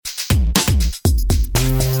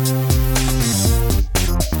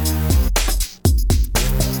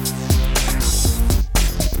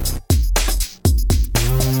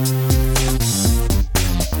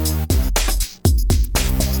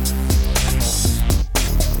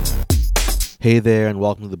Hey there, and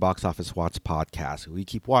welcome to the Box Office Watch podcast, where we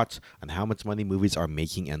keep watch on how much money movies are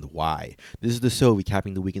making and why. This is the show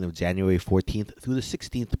recapping the weekend of January 14th through the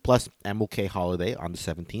 16th, plus MLK holiday on the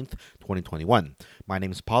 17th, 2021. My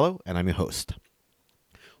name is Paulo, and I'm your host.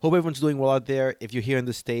 Hope everyone's doing well out there. If you're here in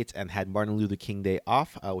the States and had Martin Luther King Day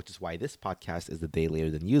off, which is why this podcast is the day later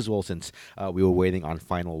than usual since we were waiting on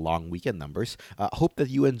final long weekend numbers, hope that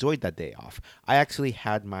you enjoyed that day off. I actually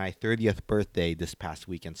had my 30th birthday this past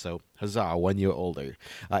weekend, so huzzah, 1 year older.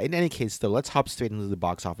 In any case, though, let's hop straight into the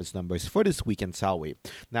box office numbers for this weekend, shall we?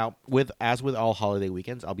 Now, as with all holiday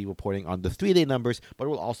weekends, I'll be reporting on the 3-day numbers, but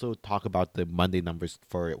we'll also talk about the Monday numbers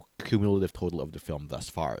for cumulative total of the film thus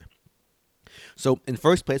far. So, in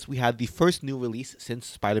first place, we had the first new release since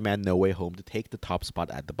Spider-Man No Way Home to take the top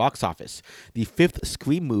spot at the box office. The fifth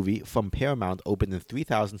Scream movie from Paramount opened in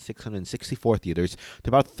 3,664 theaters to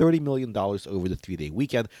about $30 million over the 3-day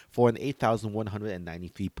weekend for an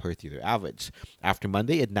 $8,193 per theater average. After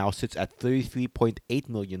Monday, it now sits at $33.8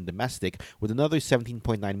 million domestic, with another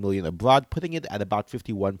 $17.9 million abroad, putting it at about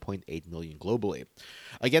 $51.8 million globally.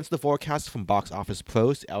 Against the forecast from Box Office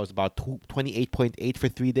Pros, I was about 28.8 for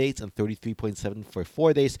 3 days and 33.7 for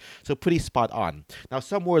 4 days, so pretty spot on. Now,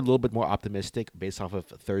 some were a little bit more optimistic based off of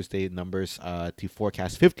Thursday numbers to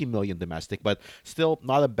forecast 50 million domestic, but still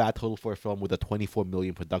not a bad total for a film with a 24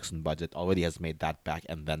 million production budget. Already has made that back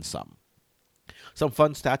and then some. Some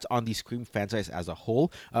fun stats on the Scream franchise as a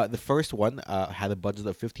whole. The first one had a budget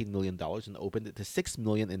of $15 million and opened it to $6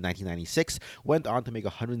 million in 1996, went on to make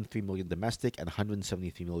 $103 million domestic and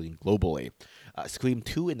 $173 million globally. Scream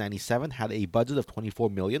 2 in 97 had a budget of $24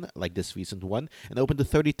 million, like this recent one, and opened to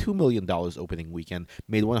 $32 million opening weekend,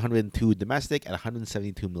 made $102 domestic and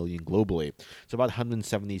 $172 million globally. So about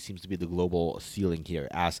 170 seems to be the global ceiling here,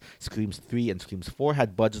 as Screams 3 and Screams 4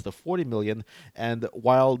 had budgets of $40 million, and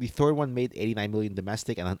while the third one made $89 million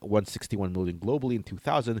domestic and $161 million globally in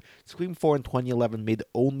 2000, Scream 4 in 2011 made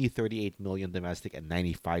only $38 million domestic and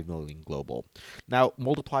 $95 million global. Now,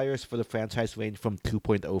 multipliers for the franchise range from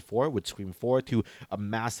 2.04 with Scream 4 to a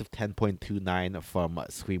massive 10.29 from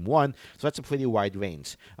Scream 1, so that's a pretty wide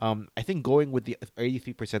range. I think going with the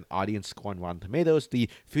 83% audience score on Rotten Tomatoes, the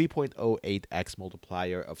 3.08x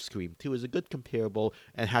multiplier of Scream 2 is a good comparable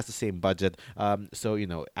and has the same budget. So,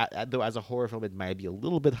 though as a horror film, it might be a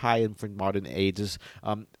little bit high in for modern ages.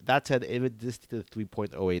 That said, if it just to the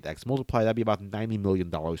 3.08x multiplier, that'd be about $90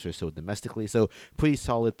 million or so domestically. So pretty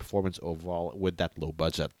solid performance overall with that low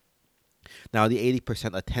budget. Now, the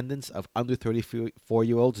 80% attendance of under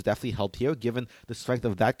 34-year-olds definitely helped here, given the strength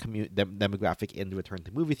of that demographic in the return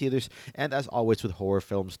to movie theaters. And as always with horror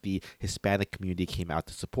films, the Hispanic community came out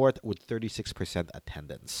to support with 36%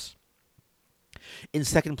 attendance. In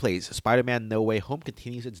second place, Spider-Man No Way Home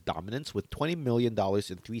continues its dominance with $20 million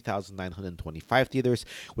in 3,925 theaters,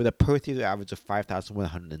 with a per-theater average of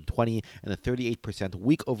 5,120 and a 38%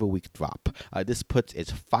 week-over-week drop. This puts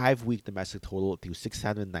its 5-week domestic total to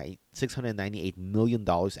 $698 million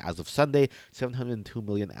as of Sunday, $702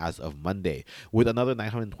 million as of Monday. With another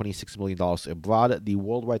 $926 million abroad, the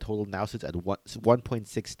worldwide total now sits at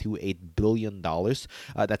 $1.628 billion. That's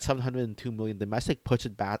 $702 million domestic, puts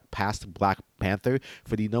it past Black Panther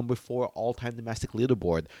for the number 4 all-time domestic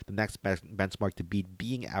leaderboard, the next benchmark to beat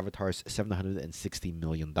being Avatar's $760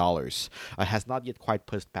 million. Has not yet quite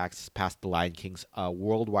pushed past the Lion King's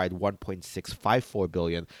worldwide $1.654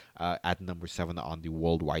 billion at number 7 on the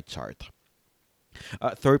worldwide chart.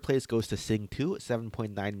 Third place goes to Sing 2,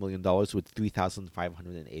 $7.9 million with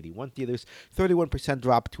 3,581 theaters, 31%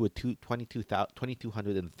 drop to a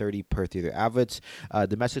 2,230 per theater average.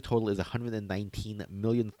 Domestic total is $119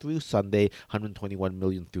 million through Sunday, $121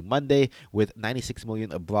 million through Monday, with $96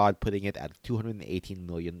 million abroad, putting it at $218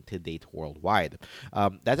 million to date worldwide.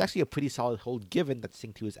 That's actually a pretty solid hold, given that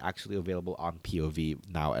Sing 2 is actually available on POV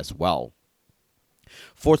now as well.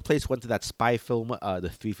 Fourth place went to that spy film, The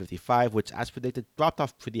 355, which, as predicted, dropped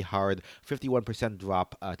off pretty hard. 51%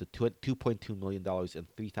 drop to $2.2 million in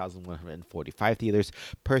 3,145 theaters,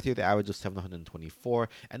 per theater average of 724,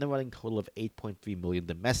 and a running total of $8.3 million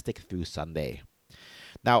domestic through Sunday.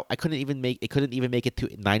 Now, it couldn't even make it to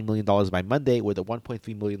 $9 million by Monday, with a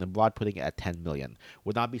 $1.3 million abroad, putting it at $10 million.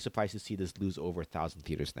 Would not be surprised to see this lose over 1,000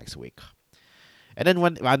 theaters next week. And then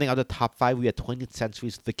when rounding out the top 5, we had 20th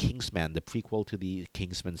Century's The Kingsman, the prequel to the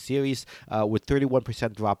Kingsman series, with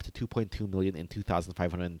 31% drop to $2.2 million in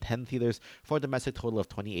 2,510 theaters, for a domestic total of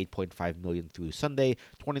 $28.5 million through Sunday,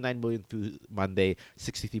 $29 million through Monday,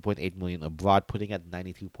 $63.8 million abroad, putting at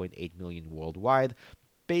 $92.8 million worldwide.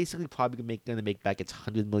 basically probably going to make back its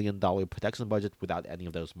 $100 million production budget without any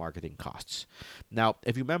of those marketing costs. Now,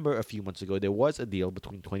 if you remember a few months ago, there was a deal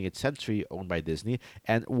between 20th Century, owned by Disney,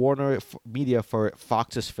 and Warner Media for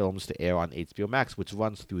Fox's films to air on HBO Max, which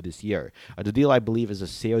runs through this year. The deal, I believe, is a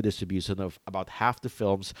share distribution of about half the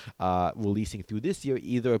films releasing through this year,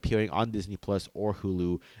 either appearing on Disney Plus or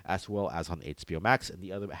Hulu, as well as on HBO Max, and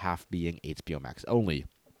the other half being HBO Max only.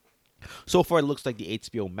 So far, it looks like the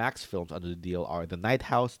HBO Max films under the deal are The Night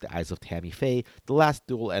House, The Eyes of Tammy Faye, The Last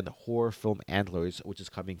Duel, and horror film Antlers, which is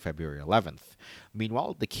coming February 11th.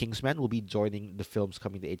 Meanwhile, The Kingsman will be joining the films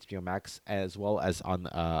coming to HBO Max as well as on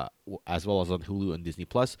Hulu and Disney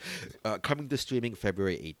Plus, coming to streaming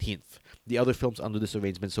February 18th. The other films under this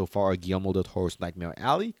arrangement so far are Guillermo del Toro's Nightmare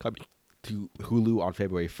Alley, coming to Hulu on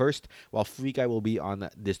February 1st, while Free Guy will be on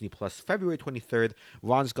Disney Plus February 23rd.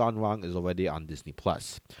 Ron's Gone Wrong is already on Disney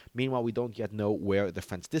Plus. Meanwhile, we don't yet know where The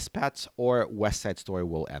French Dispatch or West Side Story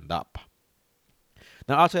will end up.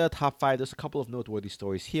 Now, outside the top 5, there's a couple of noteworthy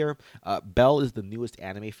stories here. Belle is the newest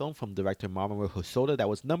anime film from director Mamoru Hosoda that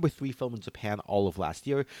was number 3 film in Japan all of last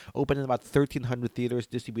year, opened in about 1,300 theaters,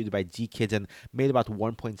 distributed by G-Kids, and made about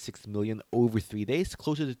 1.6 million over 3 days,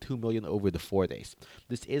 closer to 2 million over the 4 days.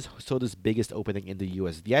 This is Hosoda's biggest opening in the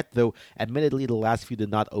US yet, though admittedly the last few did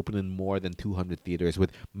not open in more than 200 theaters,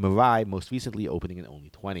 with Mirai most recently opening in only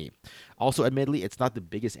 20. Also, admittedly, it's not the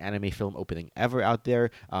biggest anime film opening ever out there,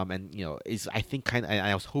 and is I think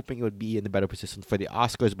I was hoping it would be in a better position for the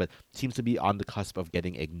Oscars, but seems to be on the cusp of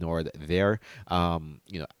getting ignored there. I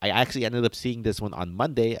actually ended up seeing this one on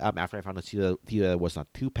Monday after I found a theater that was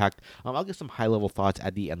not too packed. I'll give some high-level thoughts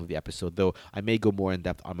at the end of the episode, though I may go more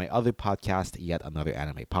in-depth on my other podcast, Yet Another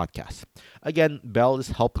Anime Podcast. Again, Belle is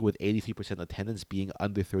helped with 83% attendance being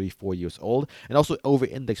under 34 years old, and also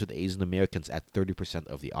over-indexed with Asian Americans at 30%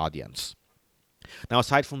 of the audience. Now,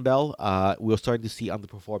 aside from Belle, we're starting to see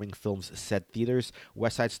underperforming films set theaters.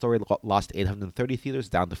 West Side Story lost 830 theaters,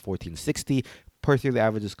 down to 1,460. Per theater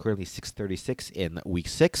average is currently 636 in week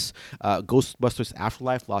 6. Ghostbusters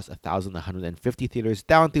Afterlife lost 1,150 theaters,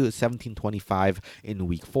 down to 1,725 in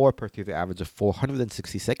week 4, per theater average of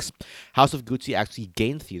 466. House of Gucci actually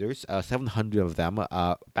gained theaters, 700 of them,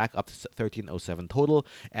 back up to 1,307 total.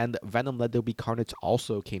 And Venom Let There Be Carnage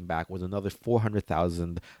also came back with another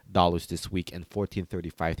 $400,000 this week in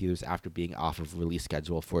 1,435 theaters after being off of release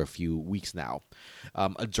schedule for a few weeks now.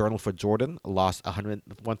 A Journal for Jordan lost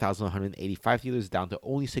 1,185 theaters, down to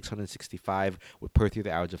only 665 with per theater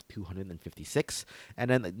average of 256. And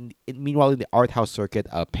then meanwhile in the art house circuit,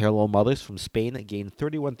 Parallel Mothers from Spain gained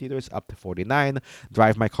 31 theaters up to 49.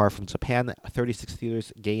 Drive My Car from Japan, 36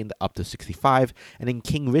 theaters gained up to 65. And then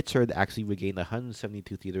King Richard actually regained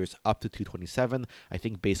 172 theaters up to 227, I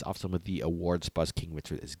think based off some of the awards buzz King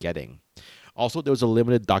Richard is getting. Also, there was a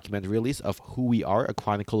limited documentary release of Who We Are, A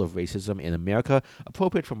Chronicle of Racism in America,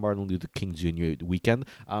 appropriate for Martin Luther King Jr. weekend,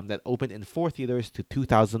 that opened in 4 theaters to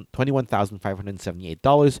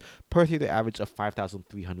 $21,578, per theater average of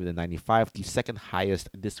 $5,395, the second highest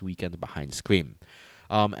this weekend behind Scream.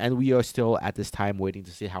 And we are still at this time waiting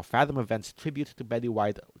to see how Fathom Events tribute to Betty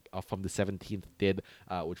White from the 17th did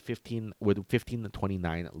with 15 to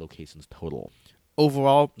 29 locations total.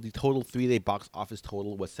 Overall, the total 3-day box office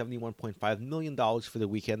total was $71.5 million for the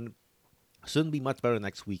weekend. Shouldn't be much better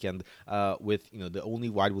next weekend, with the only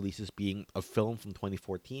wide releases being a film from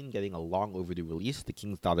 2014 getting a long overdue release, The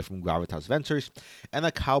King's Daughter from Gravitas Ventures, and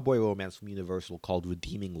a cowboy romance from Universal called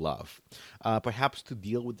Redeeming Love. Perhaps to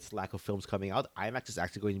deal with this lack of films coming out, IMAX is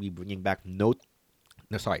actually going to be bringing back IMAX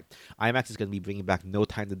is going to be bringing back No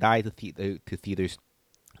Time to Die to theaters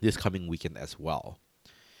this coming weekend as well.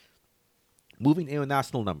 Moving to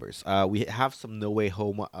international numbers, we have some No Way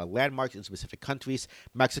Home landmarks in specific countries.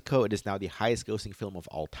 Mexico, it is now the highest grossing film of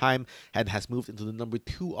all time and has moved into the number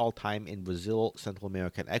 2 all time in Brazil, Central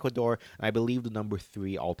America, and Ecuador, and I believe the number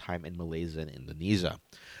 3 all time in Malaysia and Indonesia.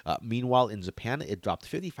 Meanwhile, in Japan, it dropped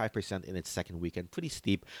 55% in its second weekend, pretty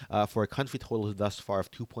steep, for a country total thus far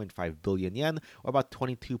of 2.5 billion yen, or about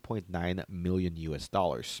 $22.9 million US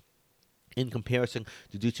dollars. In comparison,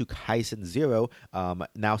 Jujutsu Kaisen 0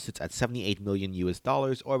 now sits at 78 million US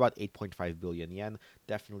dollars, or about 8.5 billion yen.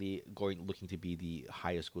 Definitely looking to be the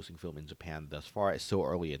highest grossing film in Japan thus far, so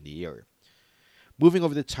early in the year. Moving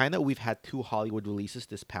over to China, we've had 2 Hollywood releases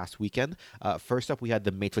this past weekend. First up, we had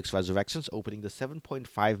The Matrix Resurrections opening to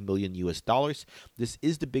 7.5 million US dollars. This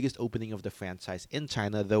is the biggest opening of the franchise in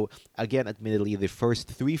China, though, again, admittedly, the first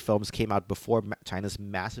 3 films came out before China's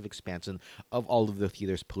massive expansion of all of the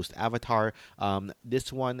theaters post-Avatar.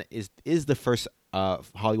 This one is the first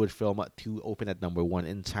Hollywood film to open at number one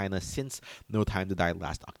in China since No Time to Die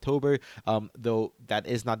last October. Though that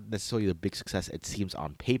is not necessarily the big success it seems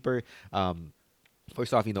on paper.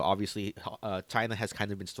 First off, obviously, China has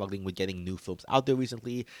kind of been struggling with getting new films out there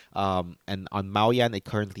recently. And on Maoyan, it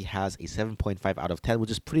currently has a 7.5 out of 10, which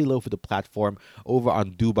is pretty low for the platform. Over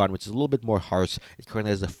on Douban, which is a little bit more harsh, it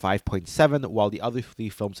currently has a 5.7, while the other three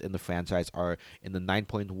films in the franchise are in the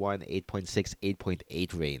 9.1, 8.6,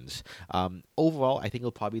 8.8 range. Overall, I think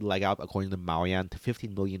it'll probably leg out, according to Maoyan, to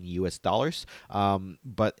 15 million US dollars.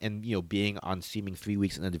 Being on streaming 3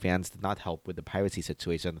 weeks in advance did not help with the piracy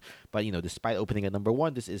situation. But, despite opening at number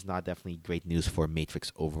one, this is not definitely great news for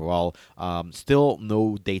Matrix overall. Still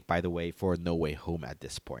no date, by the way, for No Way Home at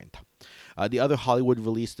this point. The other Hollywood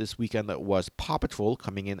release this weekend was Paw Patrol,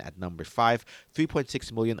 coming in at number 5,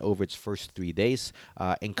 3.6 million over its first 3 days.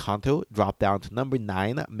 Encanto dropped down to number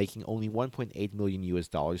 9, making only 1.8 million US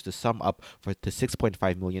dollars to sum up to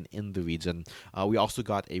 6.5 million in the region. We also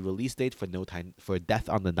got a release date for No Time for Death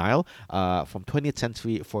on the Nile from 20th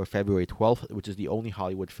Century for February 12th, which is the only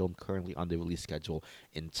Hollywood film currently on the release schedule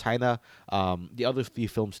in China. The other 3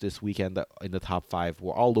 films this weekend in the top 5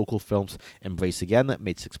 were all local films. Embrace Again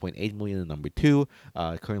made 6.8 million in number 2,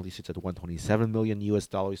 currently sits at 127 million US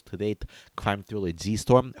dollars to date. Crime thriller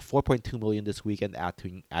G-Storm, 4.2 million this weekend,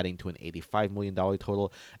 adding to an $85 million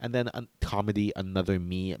total. And then comedy Another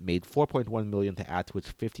Me made 4.1 million to add to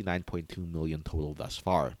its 59.2 million total thus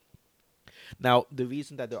far. Now, the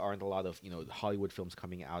reason that there aren't a lot of Hollywood films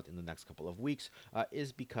coming out in the next couple of weeks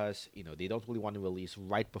is because they don't really want to release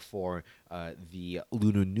right before the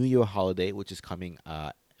Lunar New Year holiday, which is coming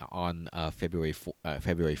on February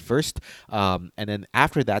 1st. And then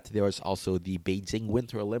after that, there is also the Beijing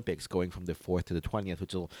Winter Olympics going from the 4th to the 20th,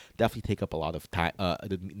 which will definitely take up a lot of time,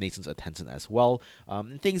 the nation's attention as well.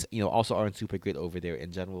 And things, also aren't super great over there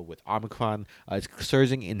in general with Omicron. It's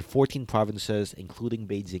surging in 14 provinces, including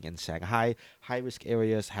Beijing and Shanghai. High-risk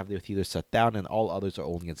areas have their theaters shut down, and all others are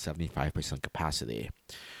only at 75% capacity.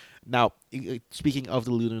 Now, speaking of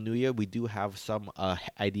the Lunar New Year, we do have some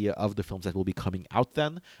idea of the films that will be coming out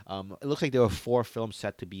then. It looks like there are 4 films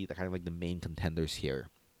set to be kind of like the main contenders here.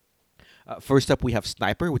 First up, we have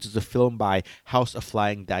Sniper, which is a film by House of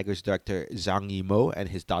Flying Daggers director Zhang Yimou and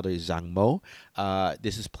his daughter Zhang Mo.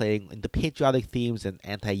 This is playing into patriotic themes and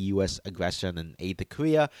anti-U.S. aggression and aid to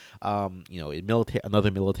Korea.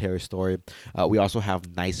 Another military story. We also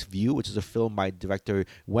have Nice View, which is a film by director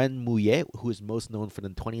Wen Muye, who is most known for the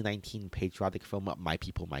 2019 patriotic film My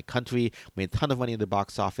People, My Country. Made a ton of money in the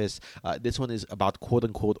box office. This one is about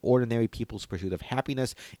quote-unquote ordinary people's pursuit of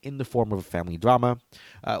happiness in the form of a family drama.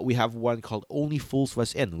 We have one called Only Fools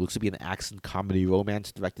Rush In. It looks to be an action comedy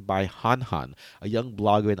romance directed by Han Han, a young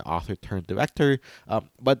blogger and author turned director.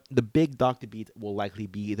 But the big dog to beat will likely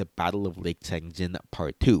be The Battle of Lake Changjin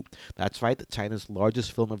Part 2. That's right, China's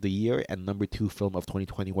largest film of the year and number 2 film of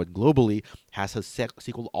 2021 globally has a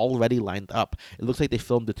sequel already lined up. It looks like they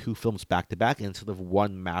filmed the 2 films back to back instead of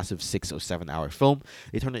one massive 6 or 7 hour film.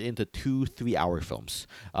 They turned it into 2 3-hour films.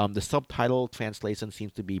 The subtitle translation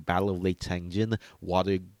seems to be Battle of Lake Changjin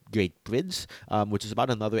Water Great Bridge, which is about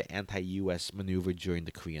another anti-U.S. maneuver during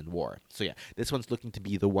the Korean War. So yeah, this one's looking to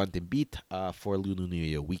be the one to beat for Lunar New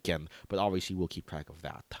Year weekend, but obviously we'll keep track of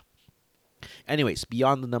that. Anyways,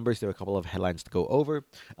 beyond the numbers, there are a couple of headlines to go over.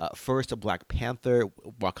 First, Black Panther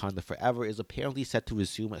Wakanda Forever is apparently set to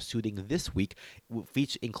resume shooting this week,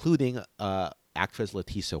 including actress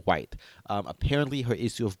Letitia White. Apparently, her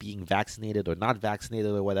issue of being vaccinated or not vaccinated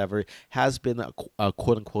or whatever has been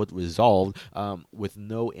quote-unquote resolved with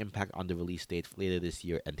no impact on the release date later this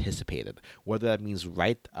year anticipated. Whether that means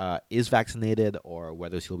White is vaccinated or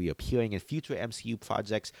whether she'll be appearing in future MCU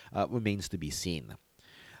projects remains to be seen.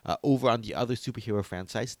 Over on the other superhero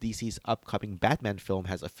franchise, DC's upcoming Batman film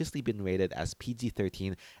has officially been rated as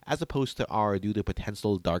PG-13 as opposed to R due to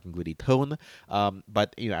potential dark and gritty tone.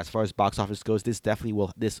 But as far as box office goes, this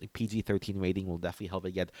PG-13 rating will definitely help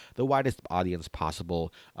it get the widest audience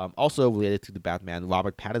possible. Also related to the Batman,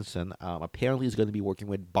 Robert Pattinson apparently is going to be working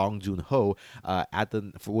with Bong Joon-ho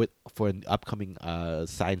for an upcoming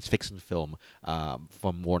science fiction film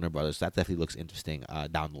from Warner Brothers. That definitely looks interesting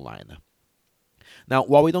down the line. Now,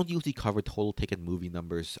 while we don't usually cover total ticket movie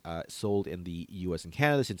numbers sold in the US and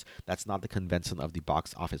Canada, since that's not the convention of the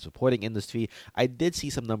box office reporting industry, I did see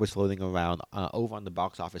some numbers floating around over on the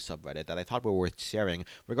box office subreddit that I thought were worth sharing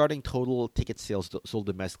regarding total ticket sales sold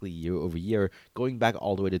domestically year over year, going back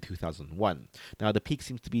all the way to 2001. Now, the peak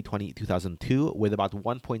seems to be 2002, with about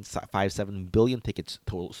 1.57 billion tickets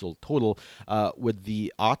sold total, with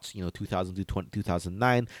the aughts, 2000 to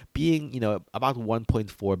 2009, being, about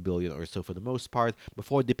 1.4 billion or so for the most part. start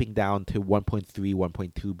before dipping down to 1.3,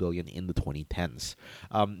 1.2 billion in the 2010s.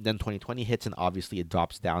 Then 2020 hits, and obviously it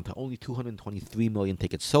drops down to only 223 million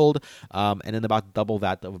tickets sold, and then about double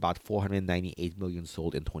that of about 498 million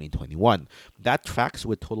sold in 2021. That tracks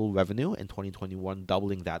with total revenue in 2021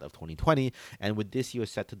 doubling that of 2020, and with this year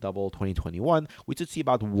set to double 2021, we should see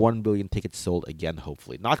about 1 billion tickets sold again,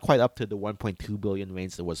 hopefully. Not quite up to the 1.2 billion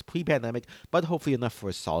range that was pre-pandemic, but hopefully enough for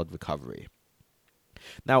a solid recovery.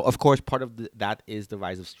 Now, of course, part of that is the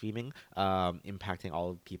rise of streaming, impacting all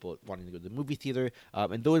of people wanting to go to the movie theater.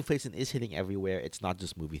 And though inflation is hitting everywhere, it's not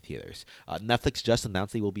just movie theaters. Netflix just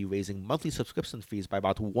announced they will be raising monthly subscription fees by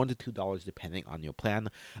about $1 to $2 depending on your plan.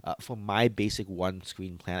 For my basic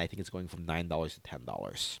one-screen plan, I think it's going from $9 to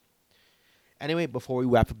 $10. Anyway, before we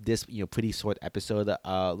wrap up this pretty short episode,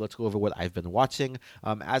 let's go over what I've been watching.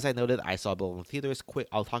 As I noted, I saw Bill in the theaters.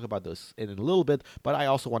 I'll talk about those in a little bit, but I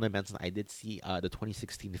also want to mention I did see the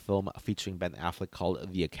 2016 film featuring Ben Affleck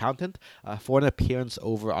called The Accountant for an appearance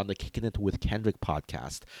over on the Kicking It with Kendrick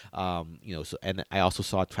podcast. And I also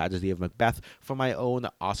saw Tragedy of Macbeth for my own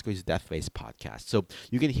Oscars Death Race podcast. So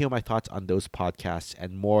you can hear my thoughts on those podcasts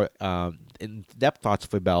and more in-depth thoughts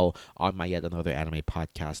for Bell on my Yet Another Anime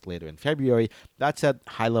podcast later in February. That said,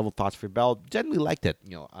 high-level thoughts for Bell. Generally liked it.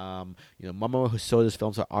 Mamoru Hosoda's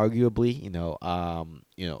films are arguably,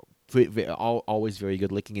 always very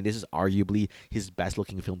good looking, and this is arguably his best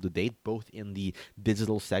looking film to date, both in the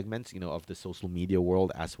digital segments, of the social media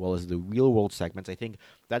world as well as the real world segments. I think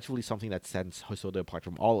that's really something that sets Hosoda apart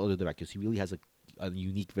from all other directors. He really has a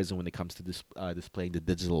unique vision when it comes to displaying the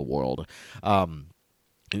digital world.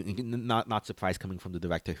 Not surprised coming from the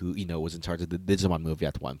director who was in charge of the Digimon movie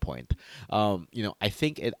at one point. I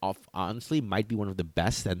think it honestly might be one of the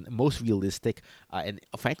best and most realistic and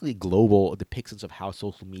frankly global depictions of how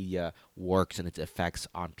social media works and its effects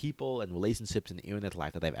on people and relationships and internet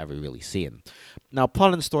life that I've ever really seen. Now,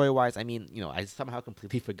 plot and story wise, I somehow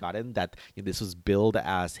completely forgotten that this was billed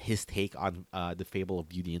as his take on the fable of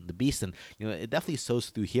Beauty and the Beast, and it definitely shows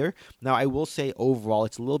through here. Now, I will say overall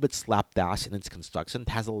it's a little bit slapdash in its construction. It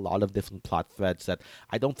has a lot of different plot threads that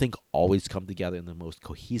I don't think always come together in the most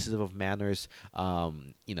cohesive of manners.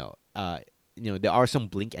 There are some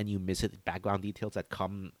blink and you miss it background details that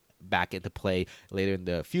come back into play later in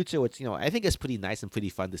the future, which I think is pretty nice and pretty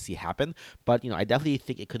fun to see happen. But I definitely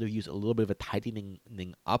think it could have used a little bit of a tightening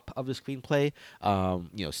up of the screenplay.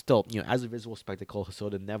 Still, as a visual spectacle,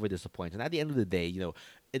 Hosoda never disappoints, and at the end of the day,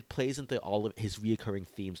 it plays into all of his reoccurring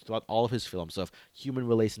themes throughout all of his films of human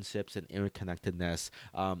relationships and interconnectedness,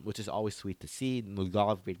 which is always sweet to see. A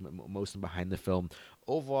lot of great emotion behind the film.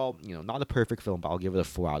 Overall, not a perfect film, but I'll give it a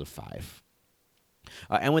 4 out of 5.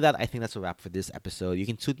 And with that, I think that's a wrap for this episode. You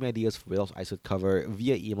can shoot me ideas for what else I should cover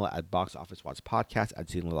via email at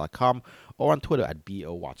boxofficewatchpodcast@gmail.com or on Twitter at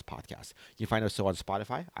BOWatchPodcast. You can find us on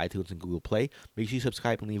Spotify, iTunes, and Google Play. Make sure you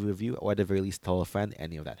subscribe and leave a review, or at the very least tell a friend.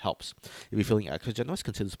 Any of that helps. If you're feeling extra generous,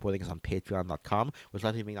 consider supporting us on Patreon.com, which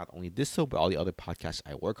lets me make not only this show, but all the other podcasts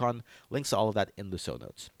I work on. Links to all of that in the show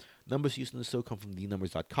notes. Numbers used in the show come from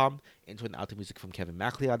thenumbers.com. Intro and outro music from Kevin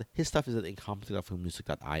MacLeod. His stuff is at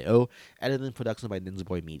incompetentfilmmusic.io. Edited and production by Ninja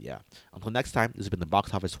Boy Media. Until next time, this has been the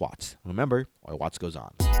Box Office Watch. Remember, our watch goes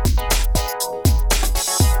on.